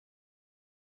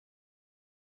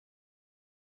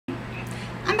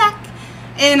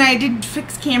And I did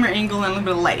fix camera angle and a little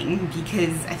bit of lighting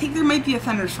because I think there might be a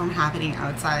thunderstorm happening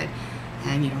outside,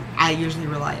 and you know, I usually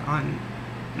rely on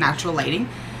natural lighting.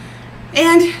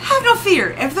 And have no fear,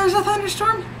 if there's a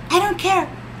thunderstorm, I don't care.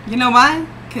 You know why?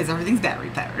 Because everything's battery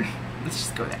powered. Let's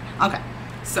just go there. Okay,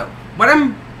 so what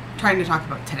I'm trying to talk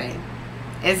about today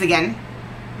is, again,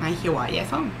 my Huawei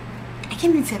phone. I can't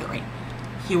even say that right.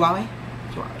 Huawei?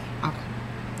 Huawei. Okay.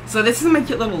 So this is my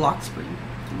cute little lock screen.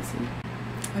 Can you see?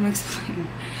 Let me explain.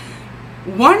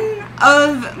 One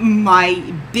of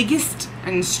my biggest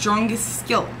and strongest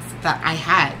skills that I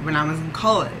had when I was in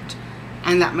college,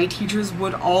 and that my teachers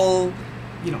would all,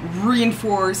 you know,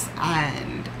 reinforce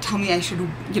and tell me I should,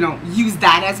 you know, use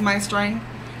that as my strength,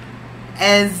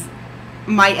 is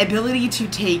my ability to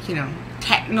take, you know,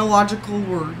 technological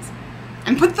words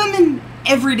and put them in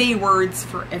everyday words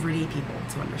for everyday people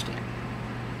to understand.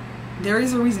 There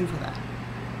is a reason for that.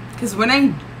 Because when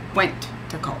I went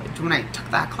to college, when I took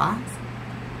that class,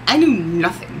 I knew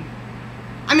nothing.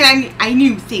 I mean, I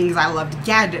knew things. I loved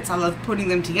gadgets. I loved putting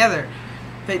them together.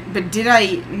 But did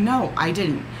I? No, I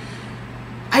didn't.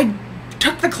 I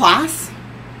took the class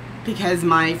because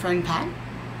my friend Pat,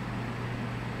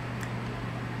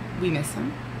 we miss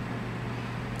him,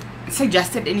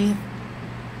 suggested, and he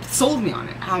sold me on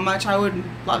it, how much I would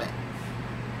love it.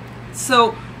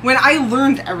 So when I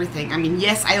learned everything, I mean,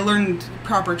 yes, I learned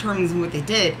proper terms and what they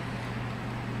did,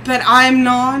 but I'm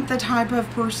not the type of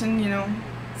person, you know.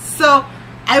 So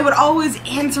I would always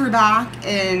answer back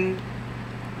in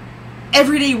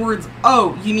everyday words.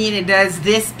 Oh, you mean it does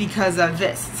this because of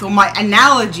this? So my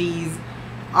analogies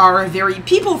are very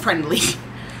people-friendly.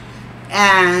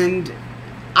 And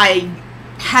I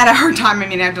had a hard time. I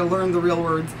mean, I had to learn the real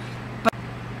words.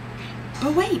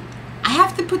 But wait, I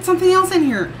have to put something else in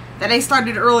here that I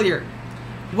started earlier.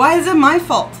 Why is it my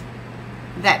fault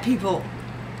that people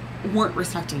weren't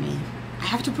respecting me? I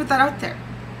have to put that out there.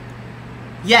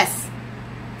 Yes,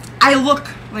 I look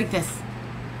like this.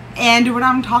 And when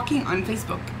I'm talking on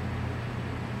Facebook,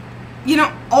 you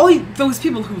know, all those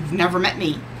people who've never met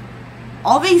me,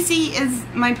 all they see is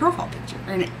my profile picture.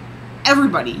 And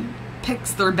everybody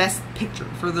picks their best picture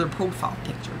for their profile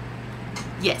picture.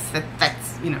 Yes,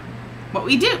 that's, you know, what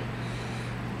we do.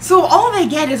 So all they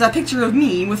get is a picture of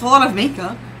me with a lot of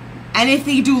makeup. And if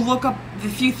they do look up the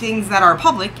few things that are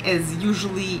public, is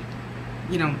usually,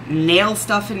 you know, nail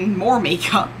stuff and more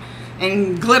makeup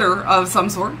and glitter of some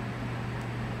sort.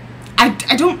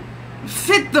 I don't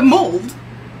fit the mold.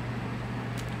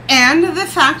 And the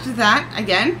fact that,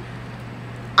 again,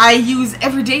 I use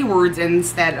everyday words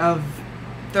instead of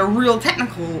the real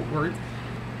technical words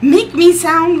make me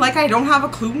sound like I don't have a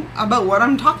clue about what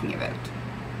I'm talking about.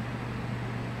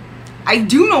 I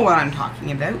do know what I'm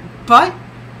talking about, but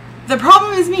the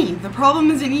problem is me. The problem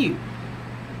isn't you.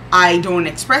 I don't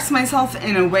express myself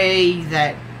in a way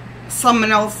that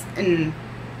someone else in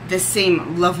the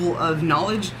same level of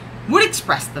knowledge would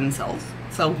express themselves.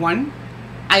 So one,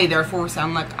 I therefore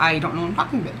sound like I don't know what I'm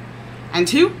talking about. And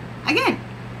two, again,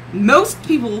 most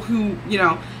people who, you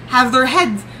know, have their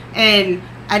heads in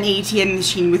an ATM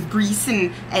machine with grease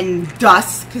and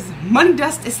dust, because money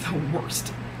dust is the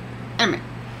worst. Anyway,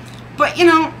 but you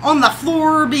know, on the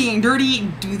floor being dirty,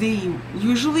 do they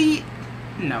usually?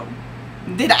 No.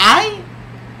 Did I?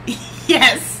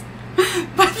 Yes.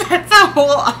 But that's a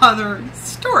whole other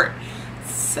story.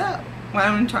 So what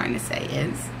I'm trying to say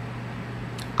is,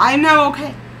 I'm now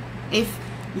okay. If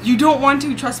you don't want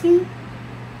to trust me,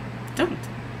 don't.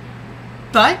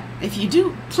 But if you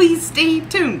do, please stay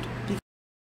tuned.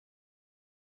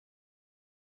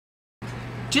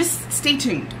 Just stay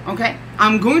tuned, okay?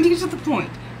 I'm going to get to the point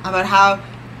about how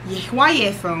the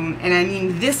Huawei phone, and I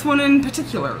mean this one in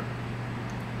particular,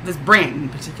 this brand in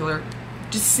particular,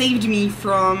 just saved me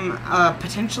from a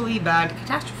potentially bad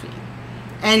catastrophe.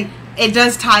 And it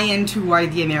does tie into why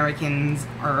the Americans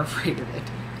are afraid of it.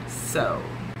 So,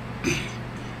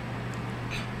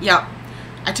 yeah,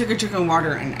 I took a drink of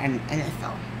water and it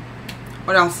fell.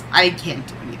 What else? I can't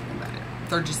do anything about it.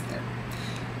 They're just there.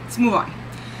 Let's move on.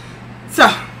 So,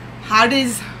 how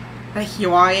does the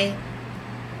Huawei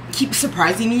keep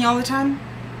surprising me all the time?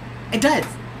 It does.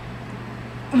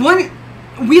 One,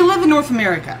 we live in North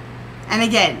America. And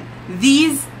again,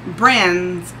 these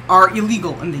brands are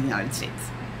illegal in the United States.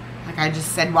 Like I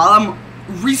just said, while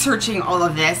I'm researching all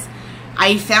of this,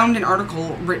 I found an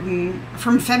article written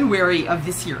from February of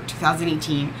this year,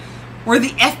 2018, where the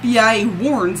FBI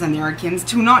warns Americans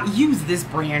to not use this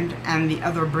brand and the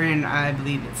other brand, I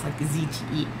believe it's like the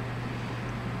ZTE,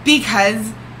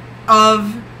 because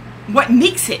of what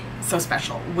makes it so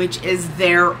special, which is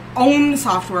their own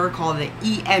software called the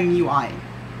EMUI.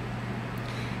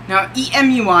 Now,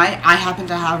 EMUI, I happen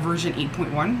to have version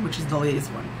 8.1, which is the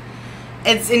latest one.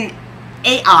 It's an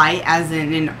AI, as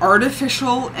in an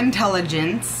artificial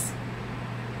intelligence,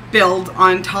 build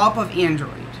on top of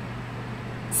Android.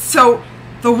 So,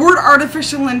 the word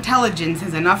artificial intelligence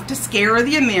is enough to scare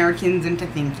the Americans into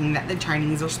thinking that the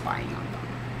Chinese are spying on them.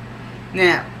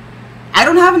 Now, I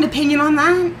don't have an opinion on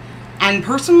that, and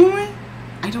personally,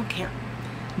 I don't care.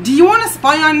 Do you want to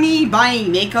spy on me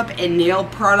buying makeup and nail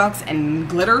products and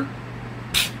glitter?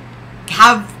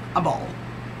 Have a ball.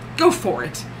 Go for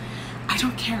it. I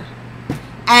don't care.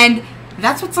 And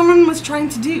that's what someone was trying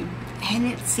to do, and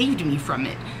it saved me from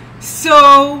it.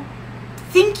 So,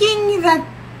 thinking that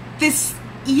this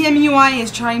EMUI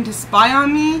is trying to spy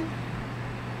on me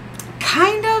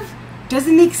kind of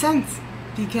doesn't make sense,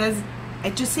 because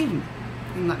it just saved me.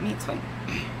 And let me explain.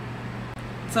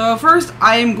 So first,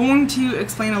 I am going to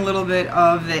explain a little bit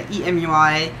of the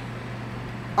EMUI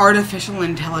artificial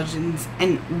intelligence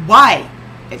and why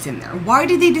it's in there. Why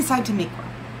did they decide to make one?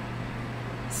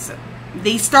 So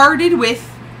they started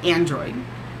with Android.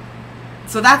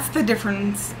 So that's the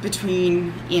difference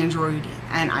between Android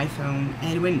and iPhone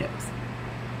and Windows.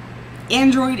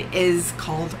 Android is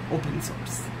called open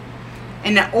source.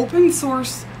 And open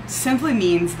source simply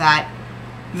means that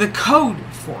the code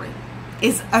for it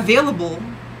is available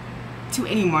to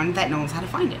anyone that knows how to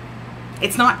find it.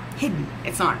 It's not hidden.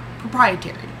 It's not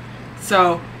proprietary.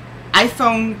 So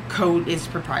iPhone code is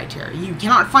proprietary. You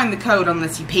cannot find the code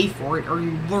unless you pay for it or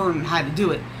you learn how to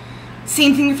do it.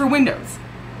 Same thing for Windows.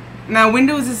 Now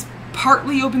Windows is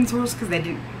partly open source because they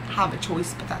didn't have a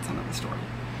choice, but that's another story.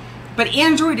 But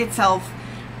Android itself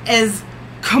is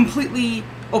completely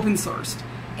open sourced,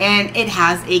 and it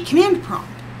has a command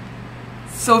prompt.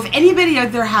 So if anybody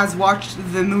out there has watched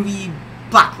the movie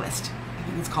Blacklist, I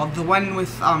think it's called, the one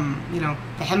with, you know,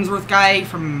 the Hemsworth guy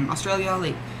from Australia,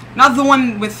 like, not the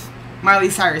one with Miley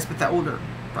Cyrus, but the older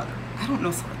brother. I don't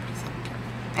know celebrities, I don't care.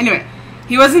 Anyway,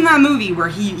 he was in that movie where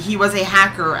he was a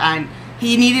hacker, and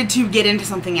he needed to get into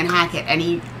something and hack it, and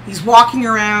he's walking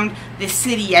around this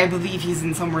city, I believe he's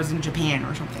in somewhere in Japan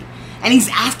or something, and he's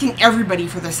asking everybody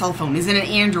for their cell phone. Is it an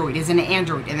Android? Is it an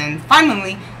Android? And then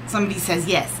finally, somebody says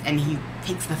yes, and he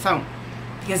takes the phone.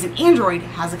 Because an Android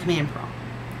has a command prompt.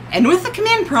 And with the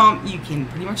command prompt, you can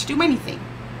pretty much do anything,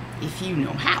 if you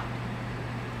know how.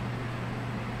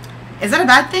 Is that a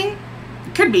bad thing?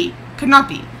 It could be, could not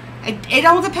be. It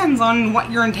all depends on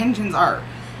what your intentions are.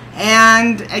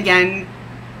 And again,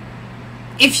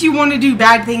 if you want to do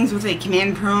bad things with a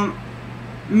command prompt,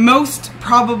 most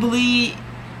probably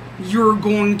you're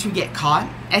going to get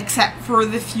caught, except for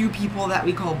the few people that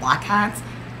we call black hats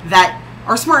that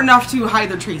are smart enough to hide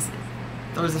their traces.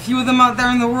 There's a few of them out there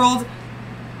in the world,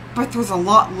 but there's a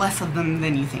lot less of them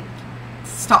than you think.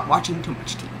 Stop watching too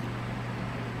much TV.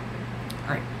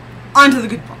 Alright, on to the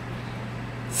good part.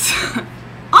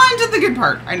 On to the good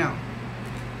part, I know.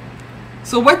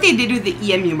 So what they did with the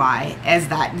EMUI is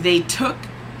that they took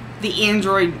the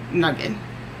Android Nugget,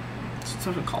 that's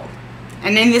what it's called,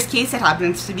 and in this case it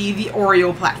happens to be the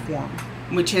Oreo platform,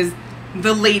 which is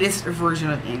the latest version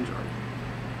of Android.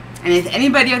 And if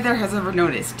anybody out there has ever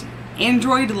noticed,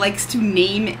 Android likes to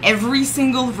name every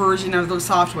single version of their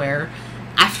software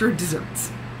after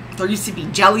desserts. There used to be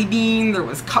Jelly Bean, there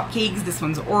was Cupcakes, this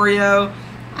one's Oreo.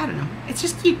 I don't know, it's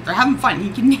just cute, they're having fun.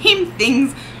 You can name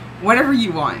things whatever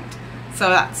you want. So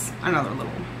that's another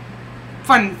little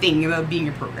fun thing about being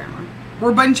a programmer.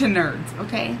 We're a bunch of nerds,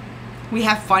 okay? We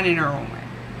have fun in our own way.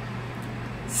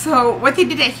 So what they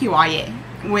did at Huawei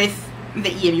with the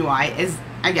EMUI is,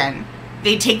 again,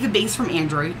 they take the base from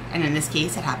Android, and in this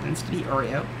case it happens to be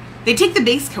Oreo. They take the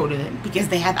base code of it because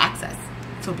they have access.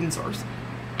 It's open source.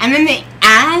 And then they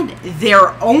add their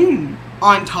own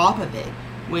on top of it,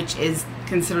 which is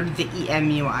considered the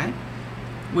EMUI,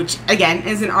 which again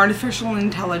is an artificial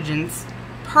intelligence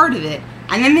part of it,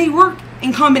 and then they work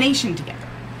in combination together.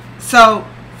 So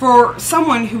for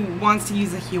someone who wants to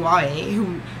use a Huawei,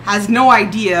 who has no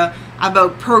idea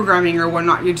about programming or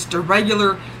whatnot, you're just a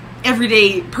regular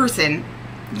everyday person,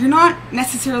 you're not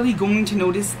necessarily going to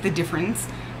notice the difference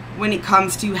when it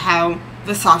comes to how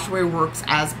the software works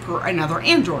as per another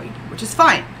Android, which is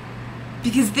fine,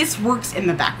 because this works in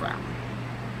the background.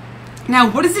 Now,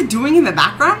 what is it doing in the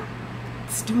background?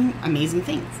 It's doing amazing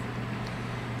things.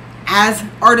 As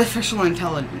artificial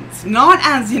intelligence, not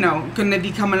as, you know, going to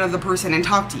become another person and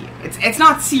talk to you. It's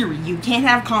not Siri. You can't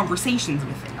have conversations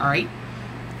with it, alright?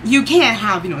 You can't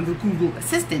have, you know, the Google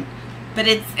Assistant, but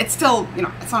it's still, you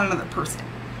know, it's not another person.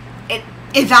 It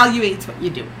evaluates what you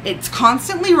do. It's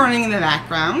constantly running in the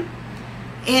background,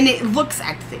 and it looks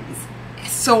at things.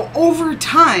 So over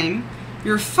time,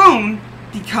 your phone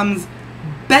becomes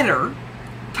better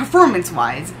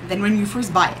performance-wise than when you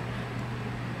first buy it.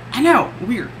 I know,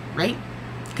 weird, right?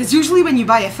 Because usually when you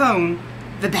buy a phone,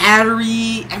 the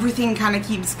battery, everything kind of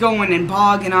keeps going and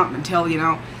bogging up until, you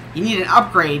know, you need an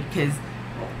upgrade because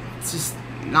it's just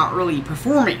not really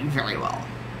performing very well.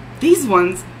 These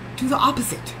ones do the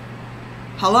opposite.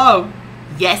 Hello?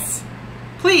 Yes.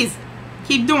 Please,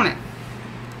 keep doing it.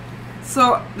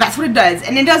 So that's what it does.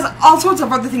 And it does all sorts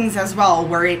of other things as well,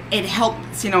 where it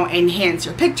helps, you know, enhance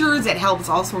your pictures. It helps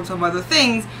all sorts of other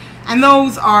things. And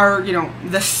those are, you know,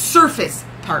 the surface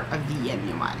part of the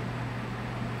EMUI.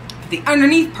 The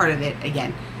underneath part of it,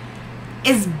 again,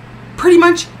 is pretty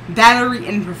much battery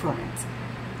and performance.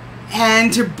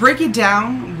 And to break it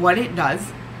down, what it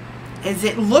does is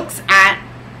it looks at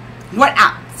what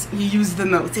apps you use the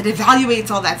most. It evaluates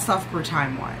all that stuff per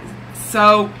time-wise.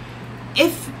 So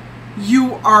if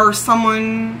you are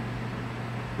someone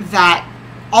that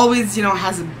always, you know,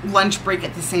 has a lunch break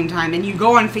at the same time, and you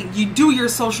go on, you do your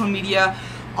social media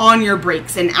on your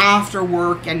breaks and after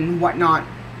work and whatnot,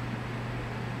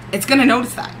 it's going to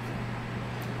notice that.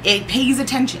 It pays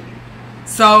attention.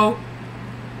 So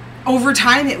over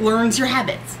time, it learns your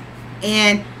habits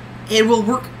and it will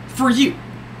work for you.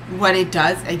 What it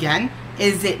does, again,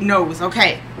 is it knows,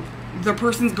 okay, the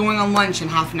person's going on lunch in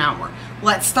half an hour.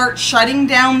 Let's start shutting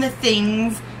down the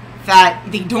things that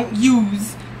they don't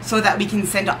use so that we can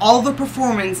send all the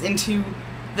performance into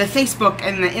the Facebook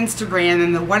and the Instagram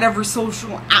and the whatever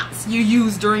social apps you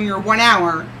use during your 1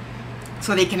 hour,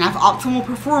 so they can have optimal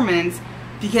performance,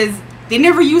 because they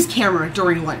never use camera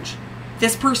during lunch.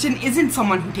 This person isn't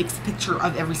someone who takes a picture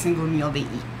of every single meal they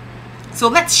eat. So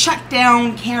let's shut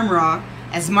down camera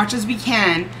as much as we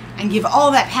can and give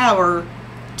all that power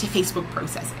to Facebook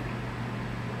processing.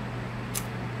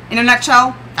 In a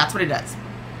nutshell, that's what it does.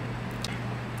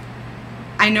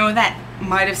 I know that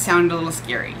might have sounded a little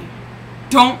scary.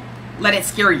 Don't let it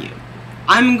scare you.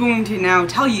 I'm going to now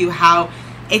tell you how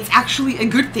it's actually a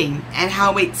good thing and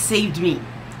how it saved me.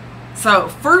 So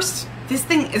first, this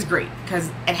thing is great because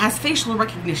it has facial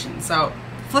recognition. So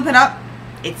flip it up,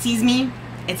 it sees me,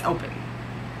 it's open.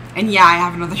 And yeah, I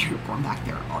have another unicorn back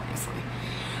there, obviously.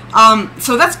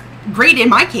 So that's great in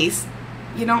my case.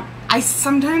 You know, I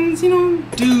sometimes, you know,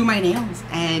 do my nails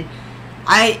and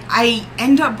I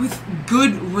end up with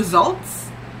good results,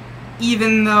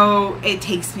 even though it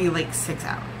takes me like 6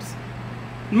 hours.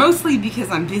 Mostly because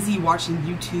I'm busy watching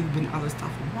YouTube and other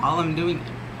stuff while I'm doing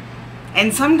it.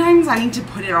 And sometimes I need to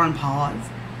put it on pause,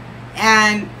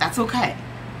 and that's okay,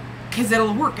 because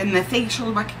it'll work, and the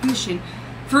facial recognition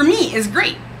for me is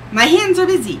great. My hands are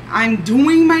busy. I'm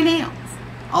doing my nails.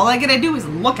 All I gotta do is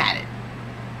look at it.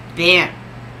 Bam!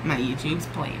 My YouTube's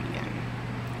playing again.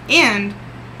 And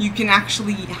you can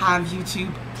actually have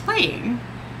YouTube playing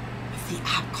with the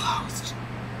app closed.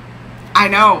 I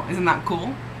know, isn't that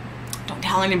cool? Don't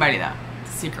tell anybody that.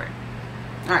 It's a secret.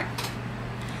 Alright.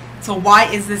 So why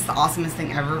is this the awesomest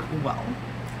thing ever? Well,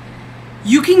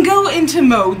 you can go into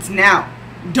modes now.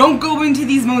 Don't go into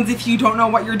these modes if you don't know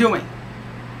what you're doing.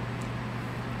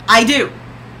 I do.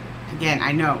 Again,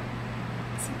 I know.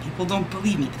 Some people don't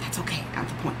believe me, but that's okay. Not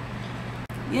the point.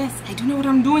 Yes, I do know what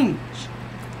I'm doing. Shh.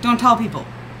 Don't tell people.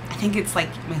 I think it's like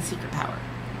my secret power.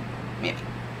 Maybe.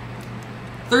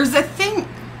 There's a thing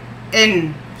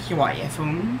in Huawei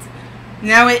phones.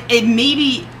 Now, it may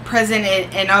be present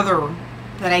in other,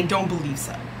 but I don't believe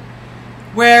so,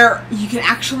 where you can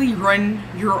actually run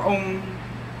your own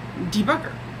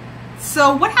debugger.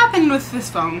 So what happened with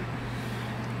this phone,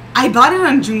 I bought it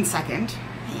on June 2nd,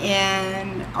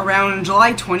 and around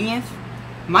July 20th,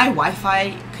 my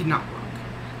Wi-Fi could not work.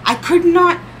 I could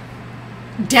not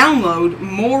download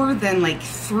more than like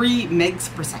 3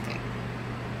 megs per second.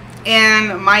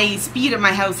 And my speed at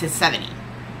my house is 70.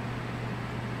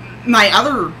 My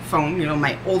other phone, you know,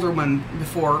 my older one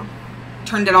before,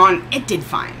 turned it on, it did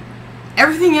fine.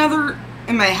 Everything other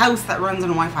in my house that runs on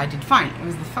Wi-Fi did fine. It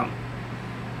was the phone.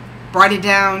 Brought it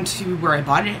down to where I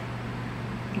bought it.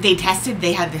 They tested,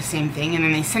 they had the same thing, and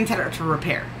then they sent it out to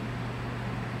repair.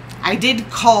 I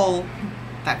did call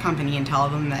that company and tell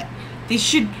them that they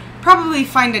should probably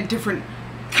find a different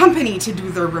company to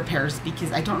do their repairs,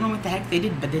 because I don't know what the heck they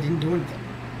did, but they didn't do anything.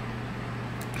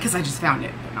 Because I just found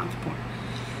it, but not the point.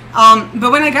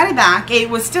 But when I got it back, it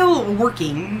was still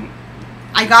working.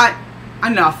 I got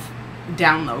enough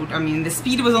download. I mean, the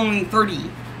speed was only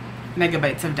 30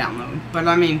 megabytes of download, but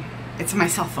I mean, it's my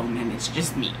cell phone and it's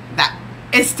just me. That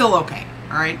is still okay,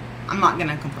 alright? I'm not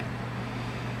gonna complain.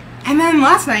 And then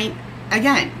last night,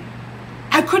 again,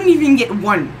 I couldn't even get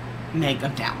 1 meg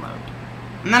of download.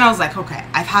 And then I was like, okay,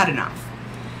 I've had enough.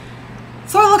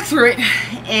 So I looked through it,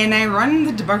 and I run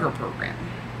the debugger program.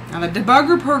 Now the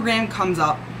debugger program comes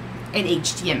up in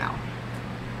HTML.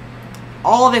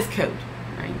 All this code,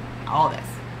 right? All this.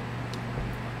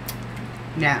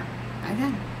 Now,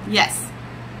 again, yes,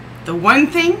 the one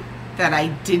thing that I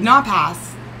did not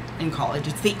pass in college,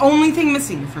 it's the only thing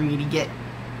missing for me to get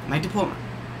my diploma,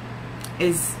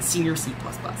 is senior C++.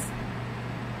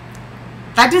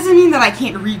 That doesn't mean that I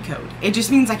can't read code. It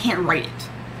just means I can't write it.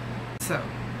 So,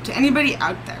 to anybody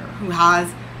out there who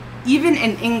has even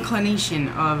an inclination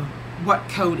of what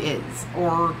code is,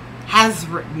 or has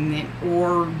written it,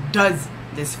 or does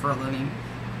this for a living,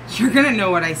 you're gonna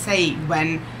know what I say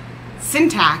when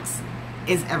syntax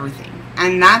is everything.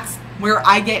 And that's where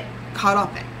I get caught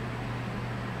up in.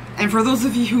 And for those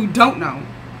of you who don't know,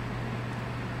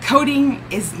 coding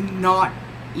is not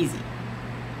easy.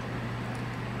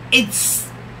 It's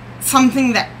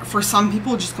something that for some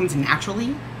people just comes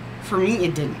naturally. For me,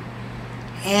 it didn't.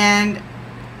 And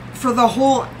for the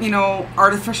whole,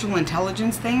 artificial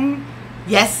intelligence thing,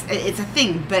 yes, it's a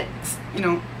thing, but,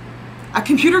 a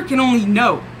computer can only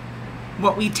know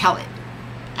what we tell it.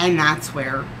 And that's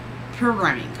where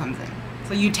programming comes in.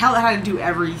 So you tell it how to do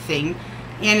everything,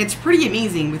 and it's pretty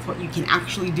amazing with what you can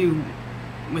actually do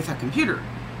with a computer.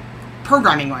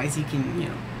 Programming-wise, you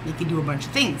can do a bunch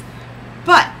of things.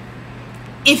 But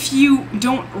if you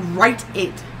don't write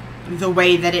it the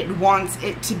way that it wants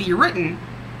it to be written,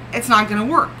 it's not going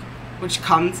to work, which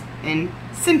comes in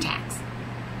syntax.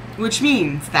 Which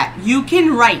means that you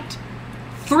can write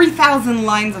 3,000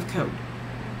 lines of code.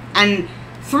 And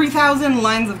 3,000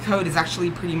 lines of code is actually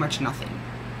pretty much nothing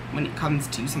when it comes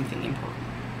to something important.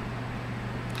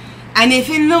 And if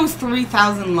in those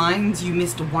 3,000 lines you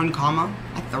missed one comma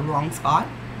at the wrong spot,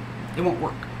 it won't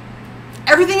work.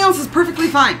 Everything else is perfectly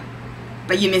fine.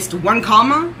 But you missed one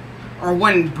comma or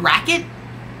one bracket,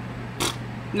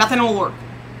 nothing will work.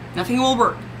 Nothing will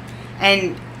work.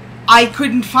 And I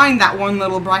couldn't find that one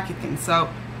little bracket thing. So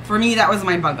for me, that was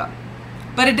my bug up.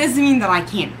 But it doesn't mean that I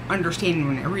can't understand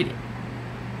when I read it.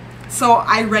 So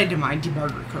I read my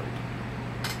debugger code.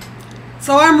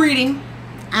 So I'm reading,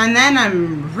 and then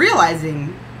I'm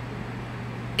realizing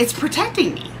it's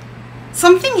protecting me.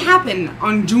 Something happened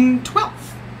on June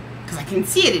 12th, because I can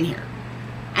see it in here.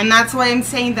 And that's why I'm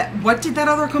saying that, what did that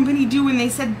other company do when they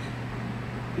said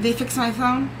they fixed my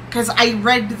phone? Because I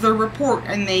read the report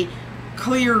and they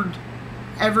cleared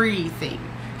everything.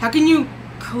 How can you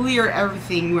clear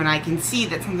everything when I can see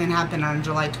that something happened on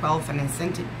July 12th and I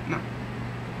sent it? No.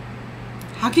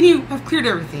 How can you have cleared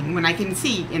everything when I can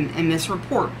see in this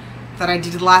report that I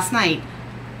did last night,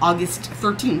 August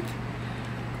 13th,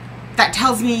 that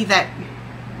tells me that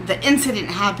the incident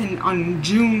happened on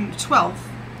June 12th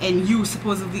and you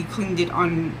supposedly cleaned it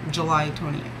on July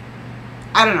 20th?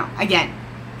 I don't know. Again,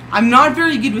 I'm not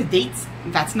very good with dates.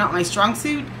 That's not my strong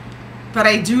suit. But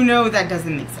I do know that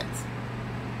doesn't make sense.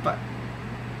 But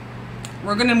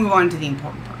we're going to move on to the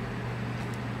important part.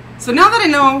 So now that I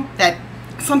know that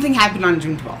something happened on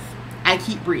June 12th, I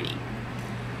keep reading.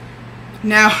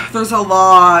 Now, there's a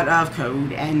lot of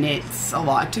code, and it's a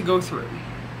lot to go through.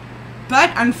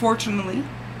 But unfortunately,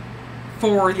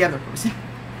 for the other person,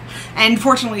 and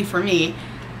fortunately for me,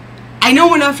 I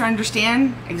know enough to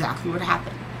understand exactly what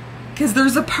happened. Because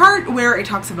there's a part where it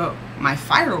talks about my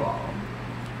firewall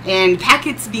and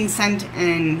packets being sent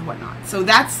and whatnot. So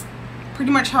that's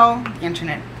pretty much how the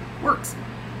internet works.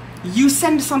 You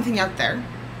send something out there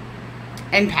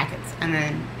and packets, and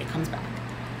then it comes back.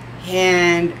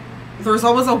 And there's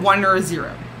always a 1 or a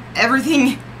 0.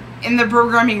 Everything in the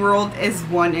programming world is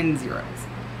 1 and 0s.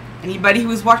 Anybody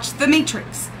who's watched The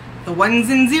Matrix, the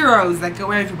 1s and 0s that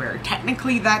go everywhere.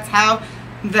 Technically, that's how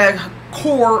the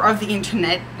core of the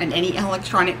internet and any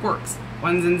electronic works.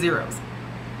 1s and 0s.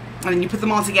 And then you put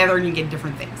them all together and you get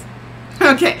different things.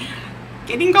 Okay,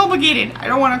 getting complicated. I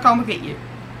don't want to complicate you.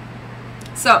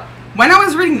 So, when I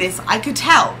was reading this, I could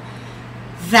tell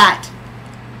that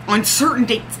on certain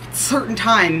dates, at certain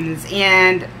times,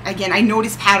 and again, I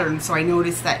noticed patterns, so I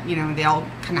noticed that, they all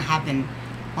kind of happen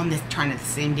on this trying at the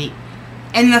same date.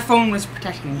 And the phone was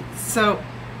protecting me. So,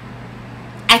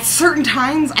 at certain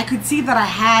times, I could see that I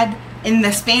had, in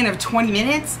the span of 20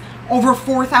 minutes, over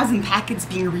 4,000 packets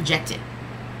being rejected.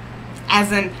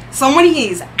 As in, somebody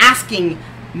is asking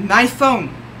my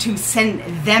phone to send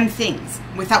them things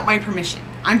without my permission,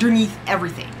 underneath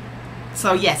everything.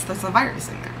 So yes, there's a virus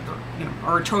in there,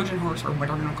 or a Trojan horse, or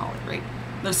whatever you want to call it, right?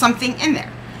 There's something in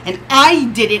there. And I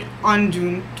did it on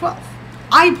June 12th.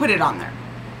 I put it on there,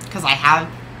 because I have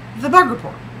the bug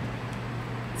report.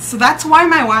 So that's why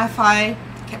my Wi-Fi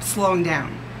kept slowing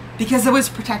down, because it was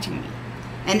protecting me.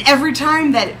 And every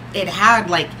time that it had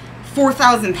like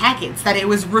 4,000 packets that it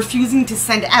was refusing to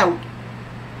send out,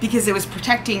 because it was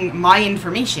protecting my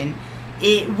information,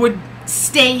 it would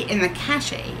stay in the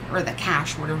cache, or the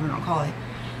cache, whatever you want to call it.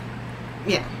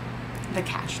 Yeah, the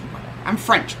cache, whatever. I'm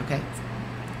French, okay?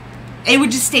 It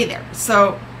would just stay there.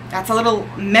 So that's a little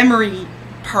memory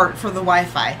part for the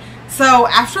Wi-Fi. So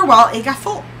after a while, it got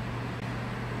full.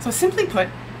 So simply put,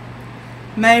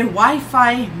 my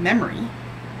Wi-Fi memory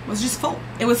was just full.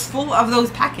 It was full of those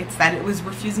packets that it was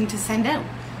refusing to send out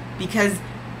because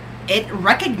it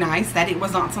recognized that it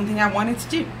was not something I wanted to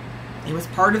do. It was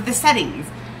part of the settings.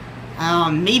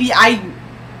 Maybe I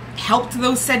helped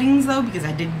those settings though, because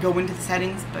I did go into the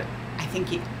settings, but I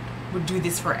think it would do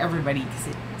this for everybody because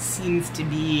it seems to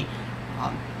be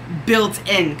built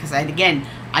in, because I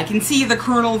can see the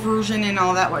kernel version and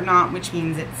all that whatnot, which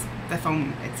means it's the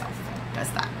phone itself that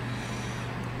does that.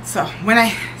 So when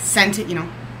I sent it,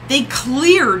 they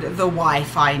cleared the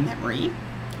Wi-Fi memory.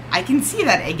 I can see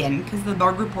that again because the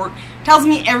bug report tells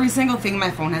me every single thing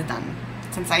my phone has done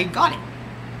since I got it.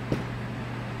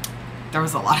 There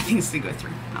was a lot of things to go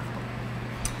through.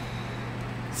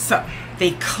 So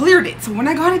they cleared it. So when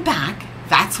I got it back,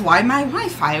 that's why my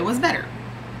Wi-Fi was better.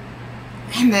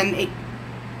 And then it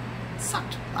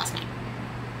sucked last night.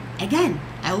 Again,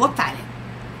 I looked at it.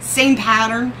 Same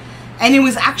pattern. And it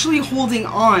was actually holding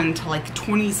on to like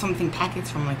 20 something packets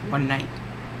from like one night.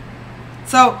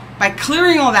 So by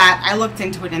clearing all that, I looked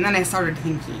into it and then I started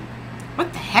thinking,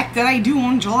 what the heck did I do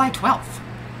on July 12th?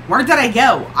 Where did I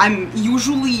go? I'm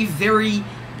usually very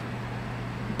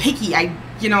picky. I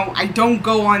don't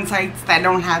go on sites that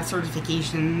don't have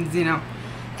certifications,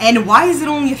 And why is it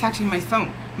only affecting my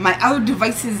phone? My other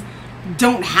devices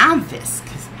don't have this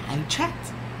because I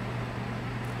checked.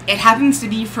 It happens to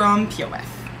be from POF.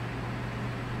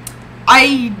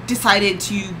 I decided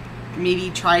to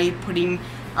maybe try putting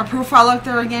a profile out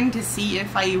there again to see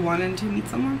if I wanted to meet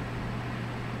someone.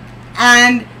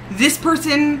 And this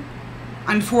person,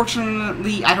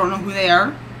 unfortunately, I don't know who they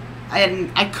are.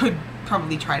 And I could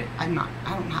probably try it. I don't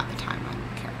have the time. I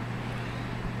don't care.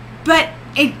 But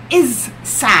it is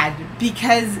sad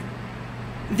because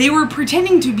they were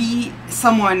pretending to be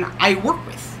someone I work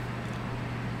with.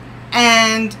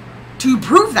 And to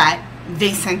prove that,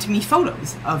 they sent me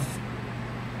photos of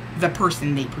the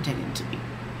person they pretended to be.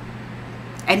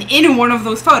 And in one of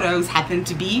those photos happened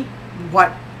to be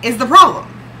what is the problem.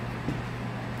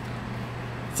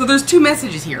 So there's two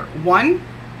messages here. One,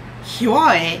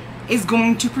 Huawei is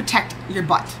going to protect your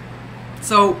butt.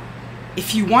 So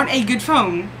if you want a good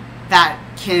phone that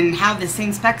can have the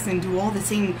same specs and do all the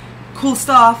same cool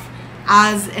stuff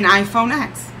as an iPhone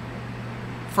X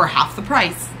for half the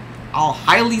price, I'll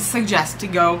highly suggest to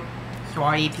go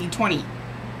Huawei P20.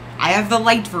 I have the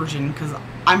lite version because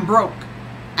I'm broke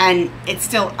and it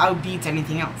still outbeats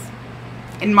anything else.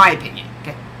 In my opinion,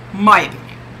 okay? My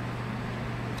opinion.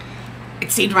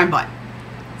 It saved my butt.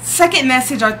 Second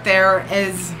message out there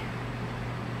is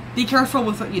be careful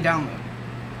with what you download.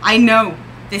 I know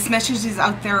this message is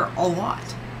out there a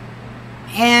lot.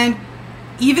 And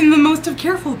even the most of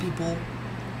careful people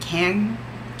can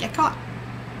get caught.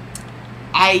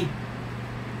 I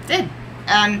did.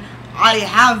 And I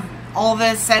have all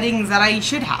the settings that I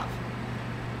should have.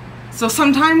 So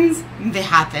sometimes they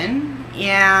happen,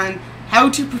 and how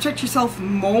to protect yourself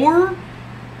more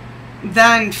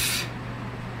than,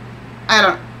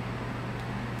 I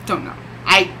don't know.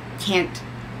 I can't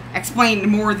explain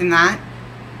more than that.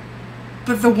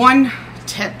 But the one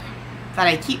tip that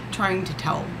I keep trying to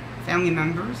tell family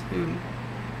members who,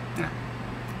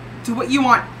 do what you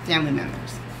want, family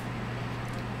members.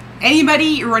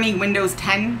 Anybody running Windows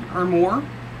 10 or more,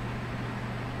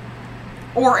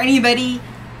 or anybody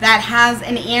that has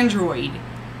an Android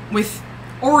with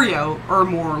Oreo or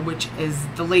more, which is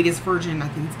the latest version, I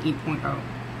think it's 8.0.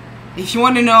 If you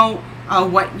want to know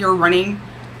what you're running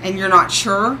and you're not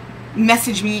sure,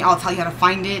 message me. I'll tell you how to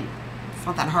find it. It's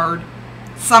not that hard.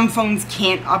 Some phones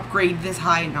can't upgrade this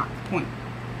high, not the point.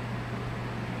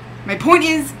 My point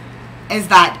is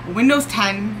that Windows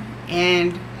 10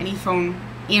 and any phone,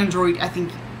 Android, I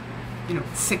think,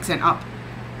 6 and up,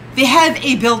 they have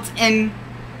a built-in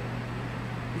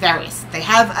virus. They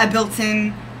have a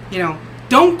built-in,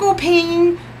 don't go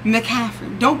paying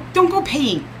McAfee. Don't go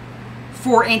paying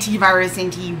for antivirus,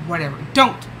 anti-whatever.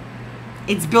 Don't.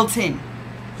 It's built in.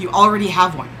 You already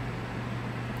have one.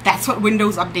 That's what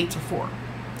Windows updates are for.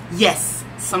 Yes,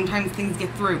 sometimes things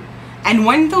get through. And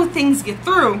when those things get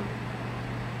through,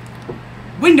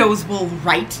 Windows will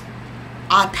write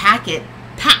a packet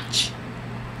patch.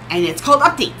 And it's called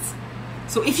updates.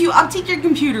 So if you update your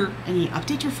computer and you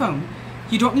update your phone,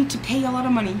 you don't need to pay a lot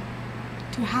of money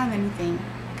to have anything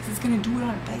because it's going to do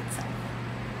it by itself.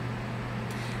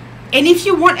 And if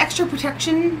you want extra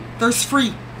protection, there's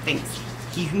free things.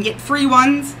 You can get free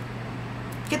ones.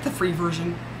 Get the free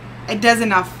version. It does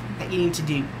enough that you need to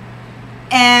do.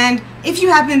 And if you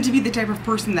happen to be the type of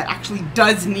person that actually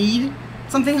does need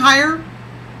something higher,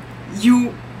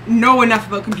 you know enough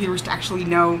about computers to actually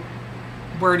know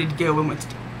where to go and what to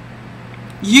do.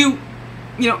 You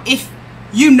know, if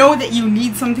you know that you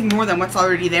need something more than what's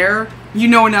already there, you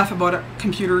know enough about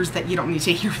computers that you don't need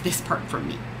to hear this part from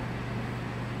me.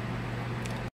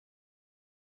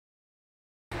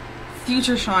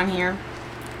 Future Sean here.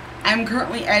 I'm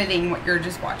currently editing what you're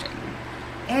just watching.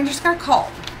 And I just got a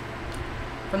call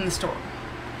from the store.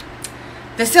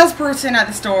 The salesperson at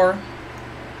the store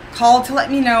called to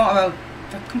let me know about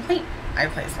the complaint I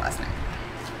placed last night.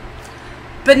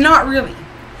 But not really.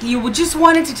 He just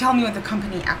wanted to tell me what the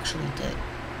company actually did.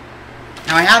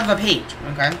 Now I have a page,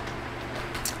 okay?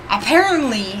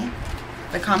 Apparently,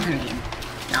 the company,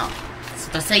 now, that's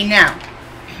what they're saying now,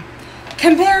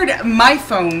 compared my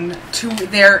phone to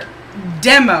their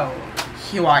demo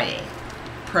Huawei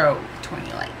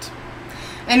P20 Lite.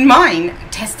 And mine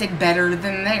tested better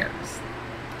than theirs.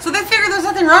 So they figured there's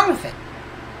nothing wrong with it.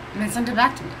 And they sent it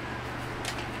back to me.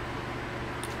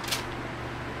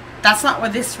 That's not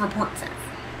what this report says.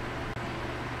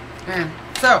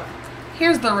 So,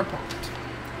 here's the report.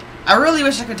 I really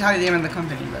wish I could tell you the name of the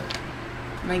company, but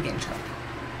I might get in trouble.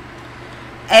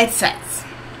 It says,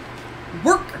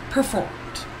 work performed.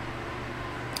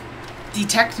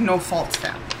 Detect no faults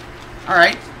found.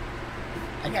 Alright.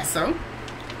 I guess so.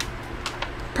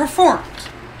 Performed.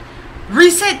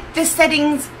 Reset the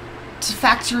settings to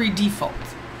factory default.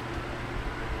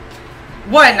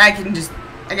 One, I can just,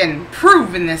 again,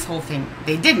 prove in this whole thing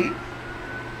they didn't.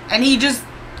 And he just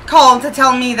called to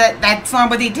tell me that that's not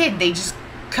what they did. They just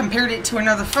compared it to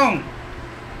another phone.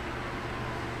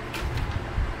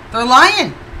 They're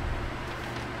lying.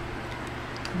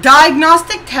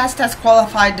 Diagnostic test has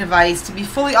qualified device to be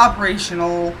fully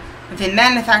operational within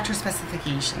manufacturer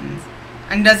specifications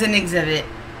and doesn't exhibit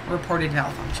reported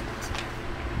malfunctions.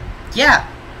 Yeah,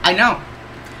 I know.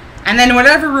 And then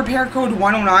whatever repair code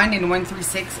 109 and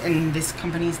 136 in this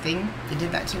company's thing, they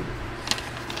did that too.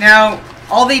 Now,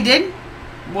 all they did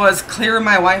was clear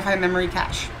my Wi-Fi memory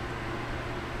cache.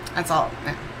 That's all.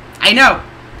 I know.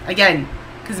 Again,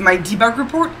 because my debug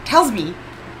report tells me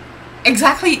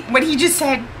exactly what he just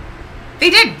said they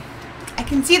did. I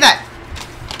can see that.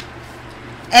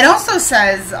 It also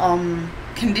says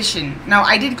condition. Now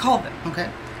I did call them, okay?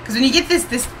 Because when you get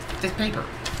this paper,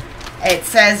 it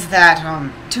says that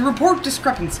to report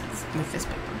discrepancies with this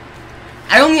paper,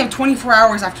 I only have 24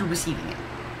 hours after receiving it.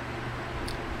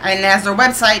 And it has their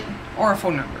website or a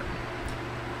phone number.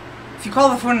 If you call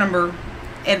the phone number,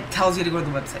 it tells you to go to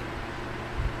the website.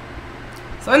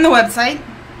 So in the website,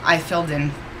 I filled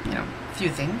in, a few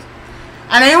things.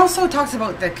 And I also talked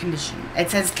about the condition. It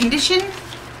says condition,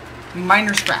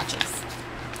 minor scratches.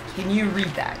 Can you read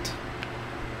that?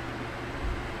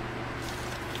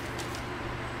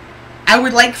 I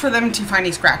would like for them to find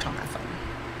a scratch on that phone.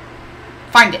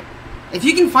 Find it. If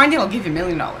you can find it, I'll give you $1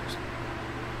 million.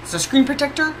 It's a screen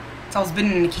protector. It's always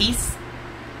been in a case.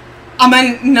 I'm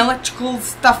an electrical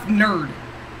stuff nerd.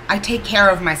 I take care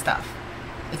of my stuff.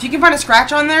 If you can find a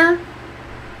scratch on there,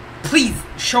 please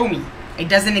show me. It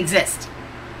doesn't exist.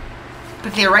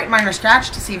 But they write minor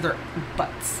scratch to save their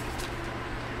butts.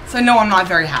 So no, I'm not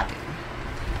very happy.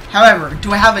 However,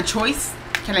 do I have a choice?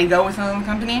 Can I go with another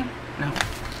company? No.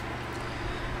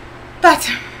 But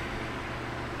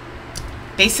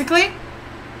basically,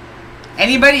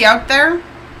 anybody out there,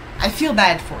 I feel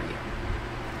bad for you.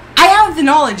 I have the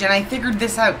knowledge and I figured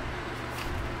this out.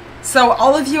 So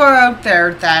all of you are out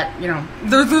there that,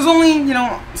 there's only,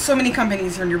 so many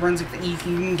companies here in New Brunswick that you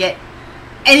can get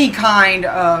any kind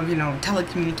of,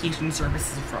 telecommunication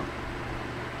services from.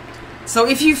 So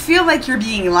if you feel like you're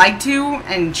being lied to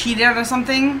and cheated out of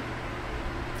something,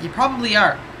 you probably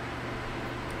are.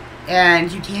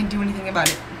 And you can't do anything about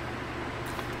it.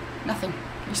 Nothing.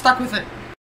 You're stuck with it.